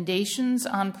recommendations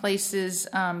on places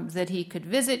that he could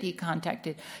visit. He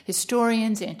contacted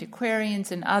historians, antiquarians,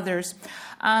 and others.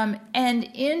 And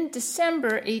in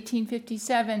December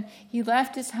 1857, he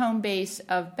left his home base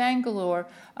of Bangalore,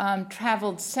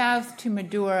 traveled south to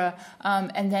Madura,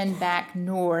 and then back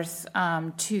north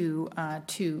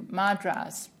to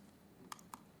Madras.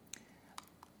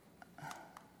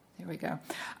 There we go.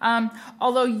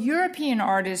 Although European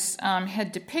artists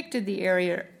had depicted the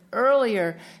area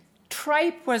earlier,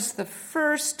 Tripe was the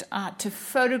first to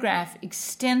photograph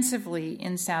extensively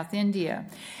in South India.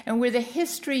 And with a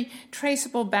history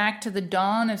traceable back to the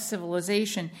dawn of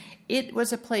civilization, it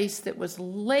was a place that was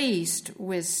laced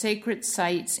with sacred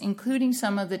sites, including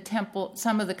some of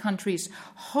the country's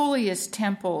holiest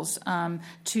temples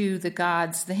to the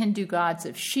gods, the Hindu gods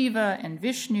of Shiva and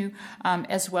Vishnu,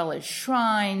 as well as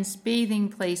shrines, bathing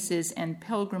places, and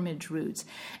pilgrimage routes.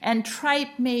 And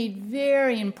Tripe made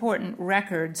very important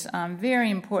records, very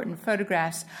important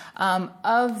photographs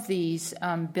of these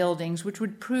buildings, which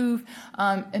would prove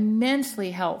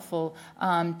immensely helpful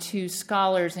to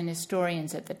scholars and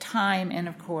historians at the time, and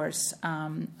of course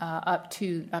up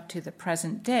to the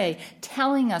present day,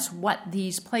 telling us what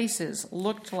these places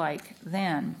looked like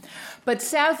then. But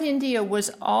South India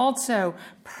was also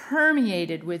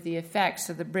permeated with the effects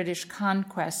of the British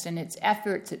conquest and its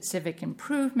efforts at civic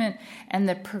improvement and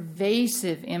the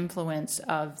pervasive influence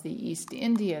of the East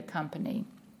India Company.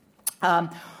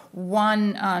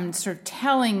 One sort of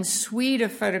telling suite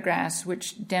of photographs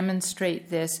which demonstrate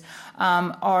this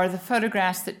are the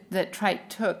photographs that Tripe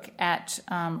took at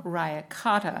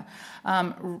Rayakota.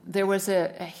 There was a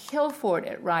hill fort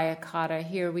at Rayakota.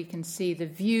 Here we can see the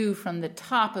view from the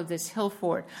top of this hill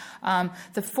fort.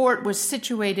 The fort was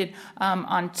situated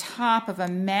on top of a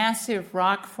massive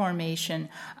rock formation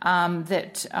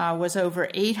that was over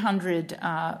 800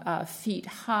 feet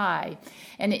high.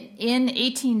 And in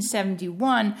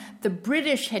 1871, the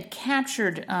British had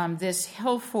captured this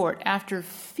hill fort after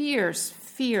fierce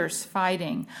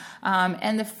fighting.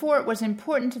 And the fort was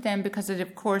important to them because,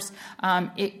 of course,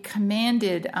 it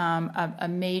commanded a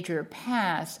major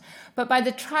pass. But by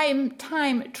the time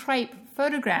Tripe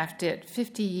photographed it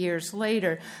 50 years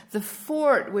later, the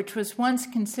fort, which was once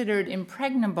considered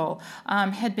impregnable,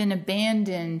 had been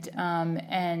abandoned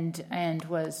and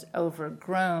was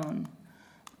overgrown.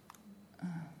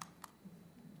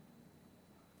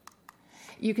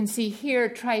 You can see here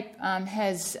Tripe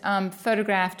has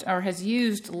photographed or has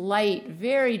used light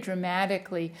very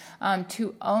dramatically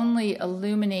to only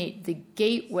illuminate the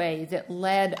gateway that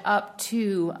led up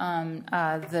to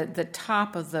the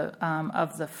top of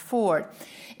the fort.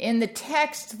 In the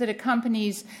text that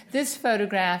accompanies this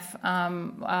photograph,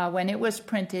 when it was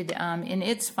printed in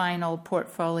its final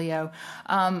portfolio,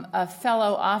 a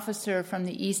fellow officer from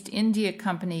the East India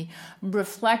Company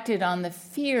reflected on the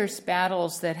fierce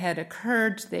battles that had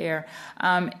occurred there,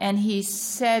 and he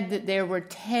said that there were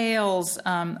tales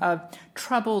of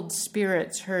troubled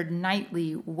spirits heard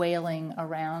nightly wailing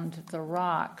around the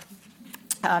rock.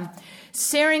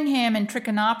 Seringham and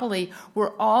Trichinopoly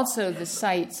were also the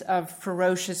sites of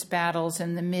ferocious battles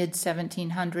in the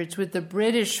mid-1700s, with the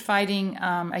British fighting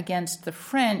against the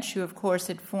French, who, of course,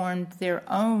 had formed their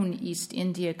own East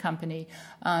India Company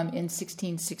in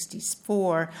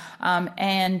 1664,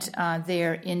 and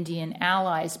their Indian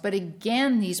allies. But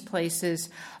again, these places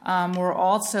were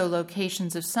also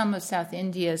locations of some of South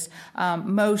India's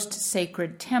most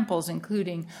sacred temples,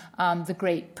 including the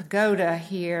Great Pagoda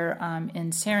here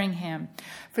in Seringham.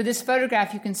 For this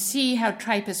photograph, you can see how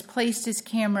Tripe has placed his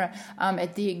camera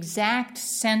at the exact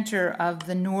center of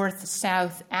the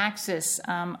north-south axis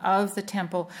of the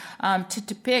temple to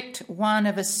depict one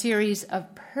of a series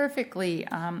of perfectly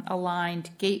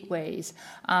aligned gateways.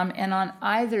 And on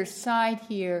either side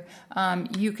here,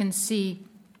 you can see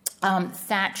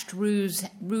thatched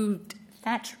roofed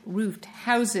thatch-roofed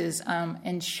houses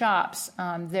and shops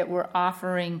that were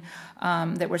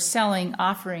selling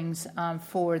offerings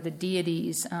for the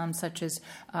deities, such as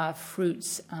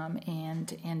fruits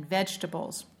and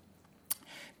vegetables.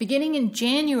 Beginning in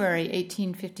January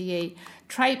 1858,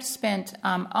 Trype spent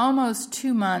almost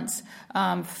 2 months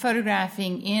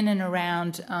photographing in and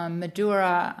around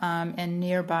Madura and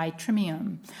nearby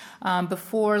Trimium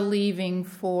before leaving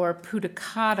for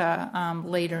Pudicata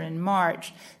later in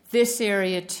March. This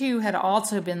area, too, had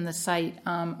also been the site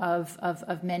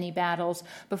of many battles.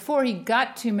 Before he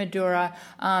got to Madura,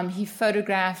 he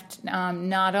photographed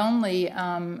not only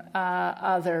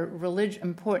other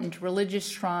important religious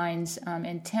shrines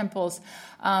and temples,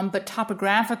 but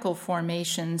topographical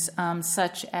formations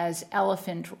such as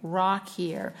Elephant Rock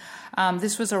here.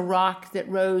 This was a rock that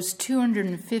rose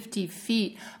 250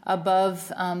 feet above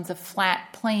the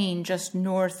flat plain just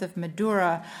north of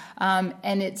Madura,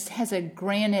 and it has a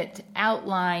granite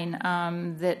outline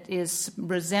that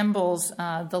resembles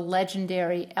the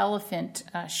legendary elephant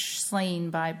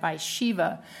slain by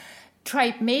Shiva.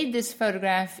 Trype made this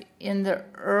photograph in the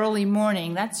early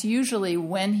morning. That's usually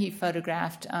when he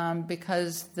photographed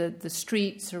because the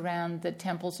streets around the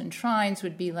temples and shrines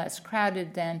would be less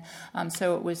crowded then,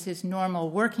 so it was his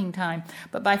normal working time.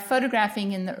 But by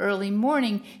photographing in the early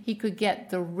morning, he could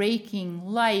get the raking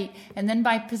light, and then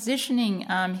by positioning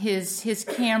his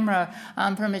camera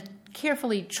from a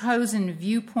carefully chosen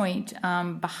viewpoint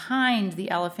behind the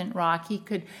Elephant Rock, he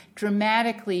could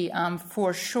dramatically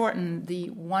foreshorten the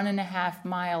 1.5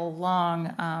 mile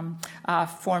long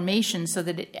formation so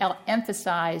that it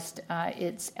emphasized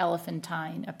its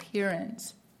elephantine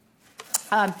appearance.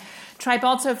 Trype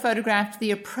also photographed the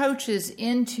approaches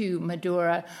into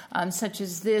Madura, such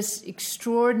as this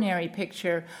extraordinary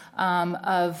picture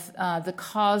of the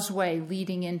causeway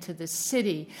leading into the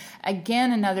city.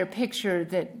 Again, another picture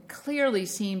that clearly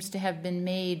seems to have been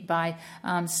made by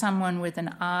someone with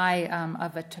an eye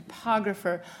of a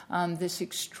topographer. This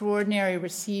extraordinary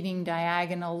receding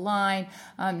diagonal line.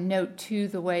 Note, too,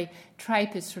 the way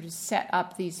Trype has sort of set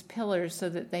up these pillars so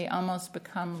that they almost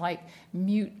become like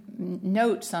mute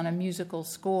notes on a musical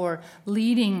score,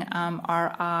 leading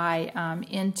our eye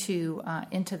into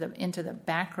the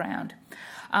background.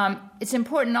 It's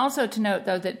important also to note,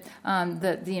 though, that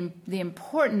the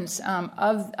importance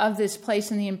of this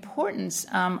place and the importance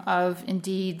of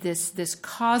indeed this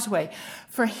causeway.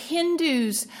 For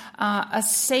Hindus, a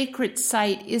sacred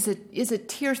site is a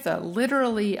tirtha,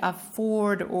 literally a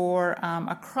ford or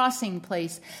a crossing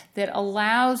place that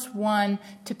allows one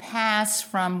to pass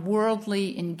from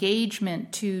worldly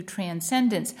engagement to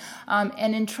transcendence.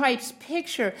 And in Trype's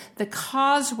picture, the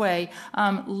causeway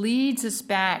leads us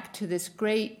back to this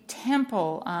great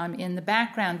temple in the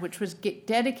background, which was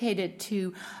dedicated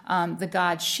to the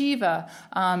god Shiva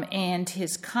and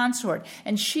his consort.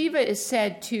 And Shiva is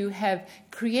said to have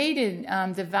created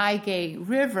the Vaigai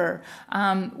River,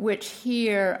 which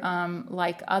here,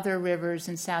 like other rivers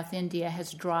in South India,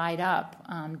 has dried up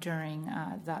during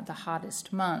the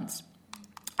hottest months.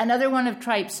 Another one of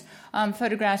Trype's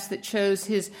photographs that shows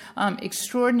his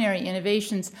extraordinary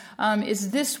innovations is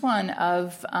this one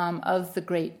of the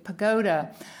Great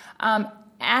Pagoda.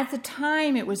 At the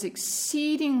time, it was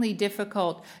exceedingly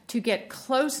difficult to get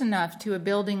close enough to a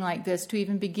building like this to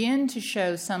even begin to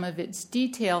show some of its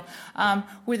detail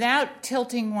without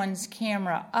tilting one's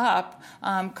camera up,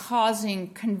 causing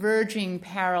converging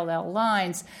parallel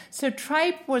lines. So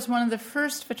Trype was one of the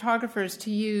first photographers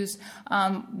to use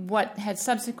what had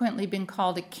subsequently been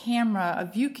called a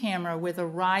view camera with a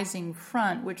rising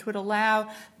front, which would allow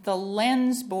the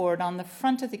lens board on the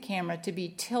front of the camera to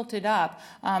be tilted up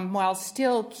while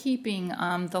still keeping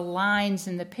the lines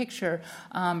in the picture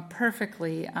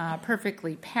perfectly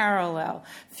parallel.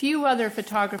 Few other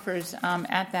photographers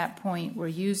at that point were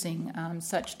using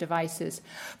such devices.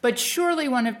 But surely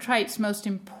one of Trype's most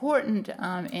important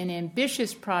and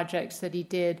ambitious projects that he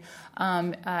did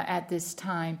at this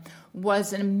time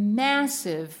was a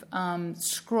massive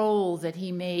scroll that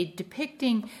he made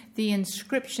depicting the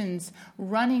inscriptions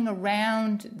running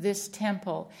around this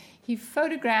temple. He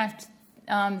photographed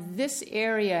this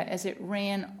area as it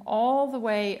ran all the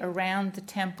way around the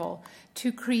temple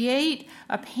to create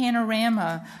a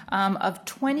panorama of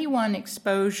 21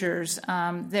 exposures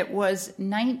that was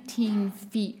 19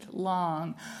 feet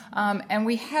long. And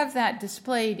we have that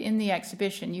displayed in the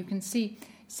exhibition. You can see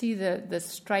see the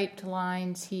striped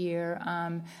lines here.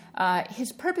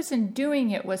 His purpose in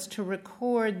doing it was to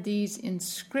record these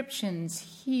inscriptions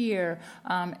here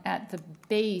at the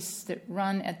base, that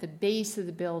run at the base of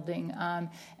the building,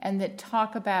 and that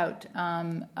talk about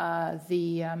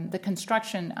the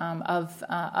construction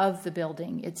of the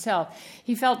building itself.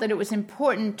 He felt that it was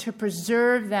important to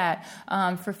preserve that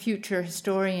for future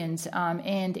historians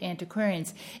and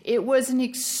antiquarians. It was an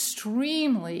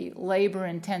extremely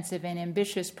labor-intensive and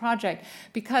ambitious project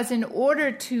because in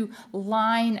order to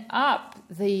line up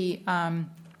the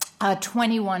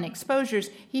 21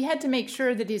 exposures, he had to make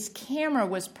sure that his camera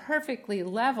was perfectly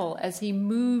level as he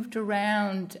moved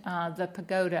around the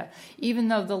pagoda, even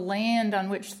though the land on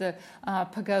which the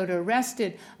pagoda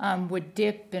rested would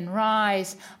dip and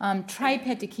rise. Tripe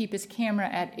had to keep his camera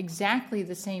at exactly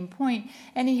the same point,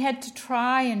 and he had to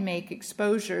try and make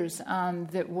exposures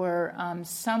that were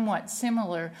somewhat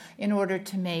similar in order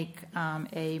to make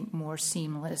a more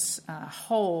seamless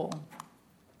whole.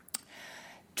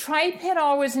 Tripe had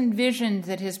always envisioned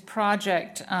that his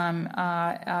project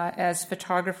as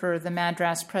photographer of the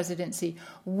Madras presidency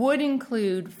would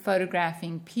include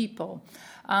photographing people.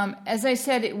 As I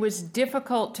said, it was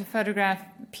difficult to photograph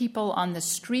people on the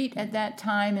street at that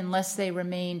time unless they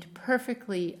remained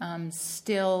perfectly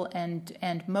still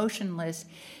and motionless.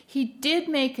 He did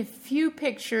make a few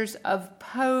pictures of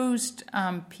posed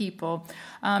people,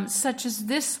 such as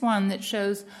this one that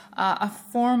shows a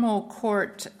formal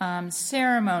court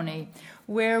ceremony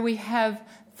where we have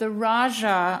the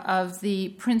Raja of the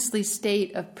princely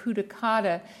state of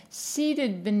Pudukkottai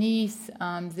seated beneath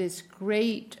this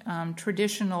great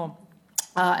traditional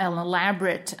an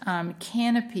elaborate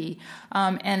canopy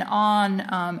and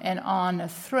on a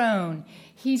throne.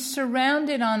 He's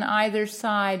surrounded on either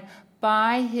side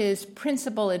by his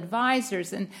principal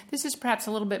advisors, and this is perhaps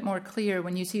a little bit more clear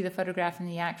when you see the photograph in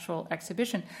the actual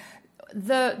exhibition.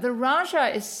 The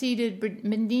Raja is seated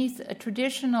beneath a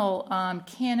traditional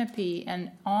canopy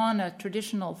and on a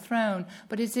traditional throne,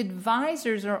 but his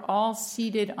advisors are all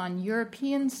seated on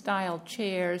European-style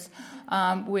chairs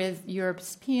with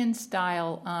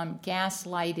European-style gas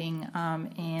lighting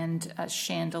and a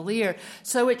chandelier.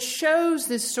 So it shows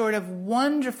this sort of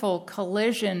wonderful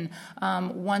collision,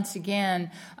 once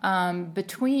again,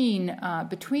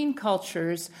 between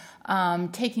cultures,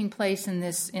 taking place in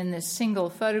this single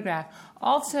photograph.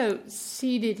 Also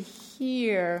seated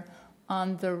here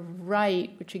on the right,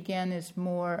 which again is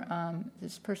more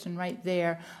this person right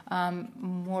there,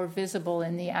 more visible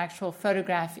in the actual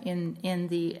photograph in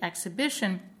the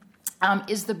exhibition.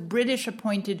 Is the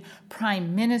British-appointed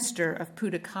Prime Minister of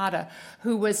Pudukkottai,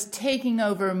 who was taking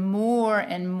over more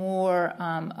and more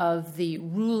of the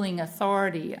ruling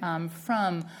authority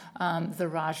from the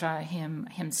Raja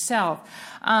himself.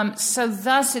 So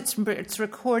thus it's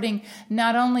recording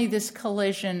not only this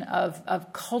collision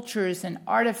of cultures and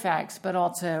artifacts, but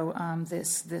also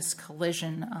this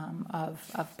collision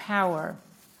of power.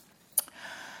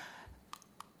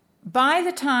 By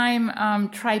the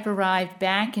time Tripe arrived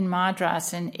back in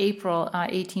Madras in April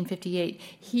 1858,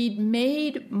 he'd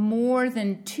made more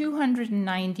than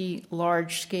 290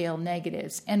 large-scale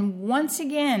negatives. And once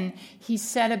again, he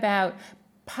set about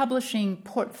publishing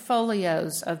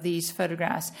portfolios of these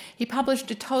photographs. He published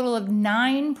a total of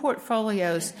 9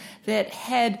 portfolios that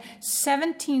had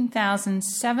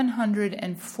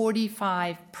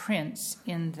 17,745 prints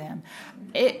in them.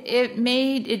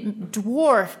 It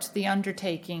dwarfed the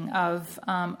undertaking of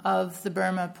the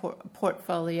Burma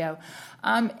portfolio.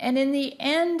 And in the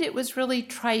end, it was really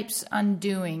Tripe's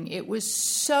undoing. It was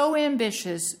so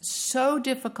ambitious, so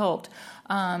difficult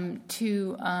to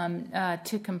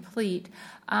complete,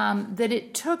 that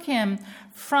it took him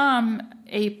from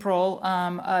April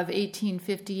of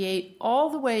 1858 all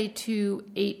the way to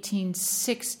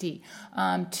 1860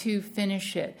 to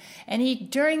finish it. And he,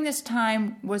 during this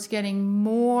time, was getting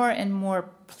more and more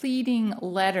pleading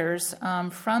letters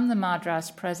from the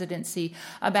Madras presidency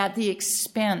about the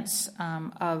expense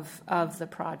of the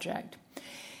project.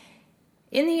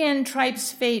 In the end,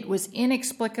 Tripe's fate was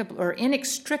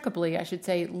inextricably, I should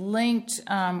say, linked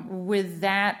with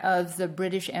that of the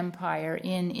British Empire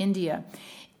in India.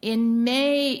 In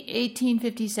May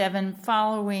 1857,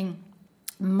 following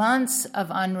months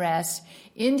of unrest,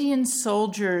 Indian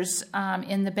soldiers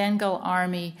in the Bengal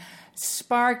Army,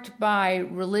 sparked by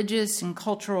religious and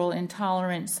cultural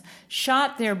intolerance,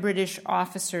 shot their British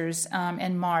officers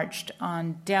and marched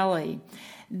on Delhi.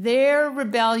 Their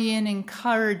rebellion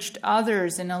encouraged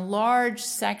others in a large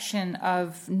section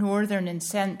of northern and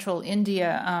central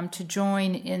India to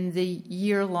join in the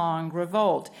year-long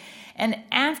revolt. And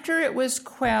after it was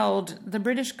quelled, the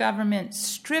British government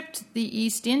stripped the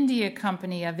East India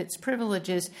Company of its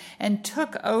privileges and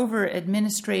took over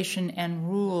administration and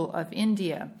rule of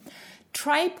India.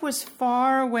 Trype was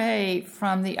far away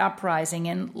from the uprising,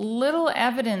 and little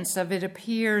evidence of it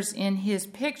appears in his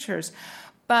pictures.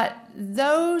 But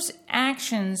those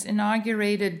actions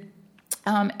inaugurated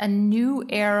a new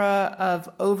era of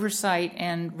oversight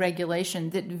and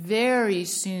regulation that very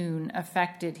soon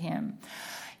affected him.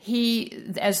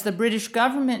 As the British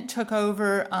government took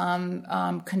over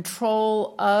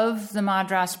control of the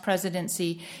Madras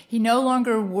presidency, he no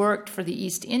longer worked for the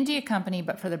East India Company,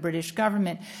 but for the British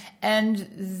government. And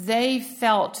they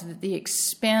felt that the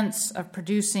expense of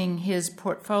producing his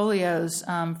portfolios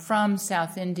from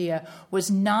South India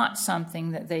was not something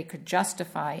that they could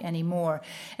justify anymore.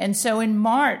 And so in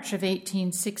March of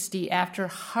 1860, after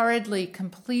hurriedly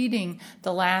completing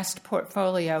the last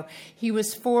portfolio, he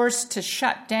was forced to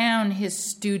shut down his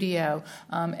studio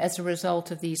as a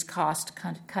result of these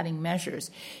cost-cutting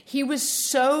measures. He was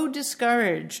so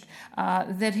discouraged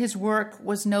that his work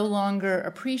was no longer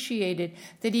appreciated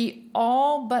that he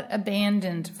all but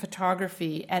abandoned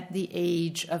photography at the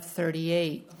age of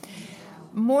 38.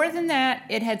 More than that,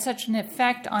 it had such an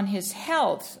effect on his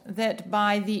health that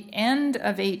by the end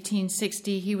of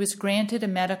 1860, he was granted a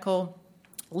medical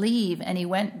leave and he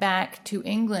went back to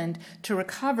England to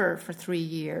recover for 3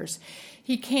 years.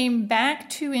 He came back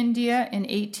to India in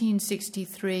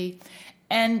 1863,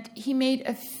 and he made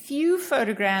a few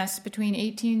photographs between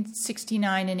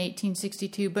 1869 and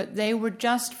 1862, but they were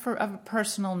just of a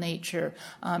personal nature,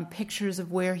 pictures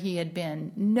of where he had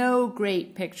been. No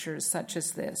great pictures such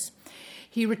as this.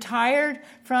 He retired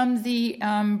from the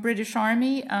British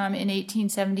Army in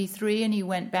 1873, and he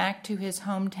went back to his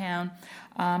hometown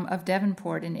of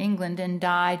Devonport in England and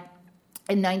died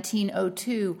in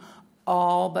 1902,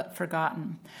 all but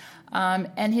forgotten.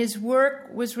 And his work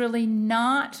was really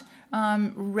not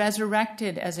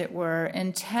resurrected, as it were,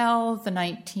 until the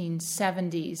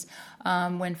 1970s,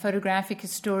 when photographic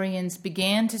historians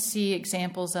began to see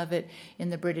examples of it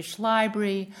in the British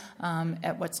Library,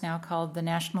 at what's now called the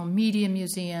National Media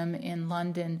Museum in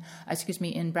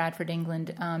in Bradford,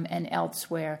 England, and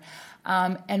elsewhere.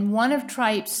 And one of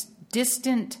Trype's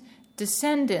distant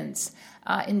descendants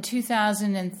in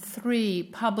 2003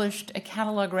 published a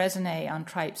catalogue raisonné on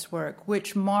Trype's work,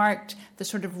 which marked the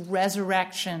sort of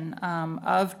resurrection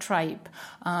of Trype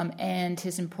and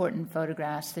his important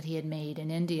photographs that he had made in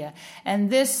India.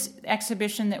 And this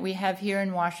exhibition that we have here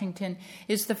in Washington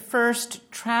is the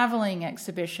first traveling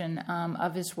exhibition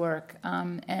of his work.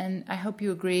 And I hope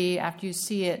you agree after you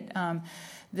see it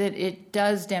that it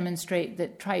does demonstrate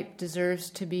that Trype deserves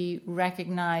to be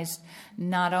recognized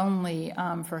not only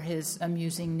for his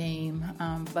amusing name,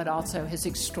 but also his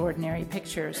extraordinary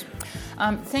pictures.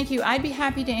 Thank you. I'd be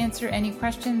happy to answer any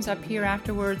questions up here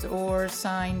afterwards or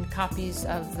sign copies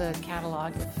of the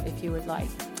catalog if you would like.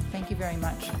 Thank you very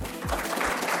much.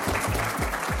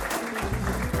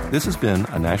 This has been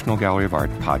a National Gallery of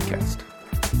Art podcast.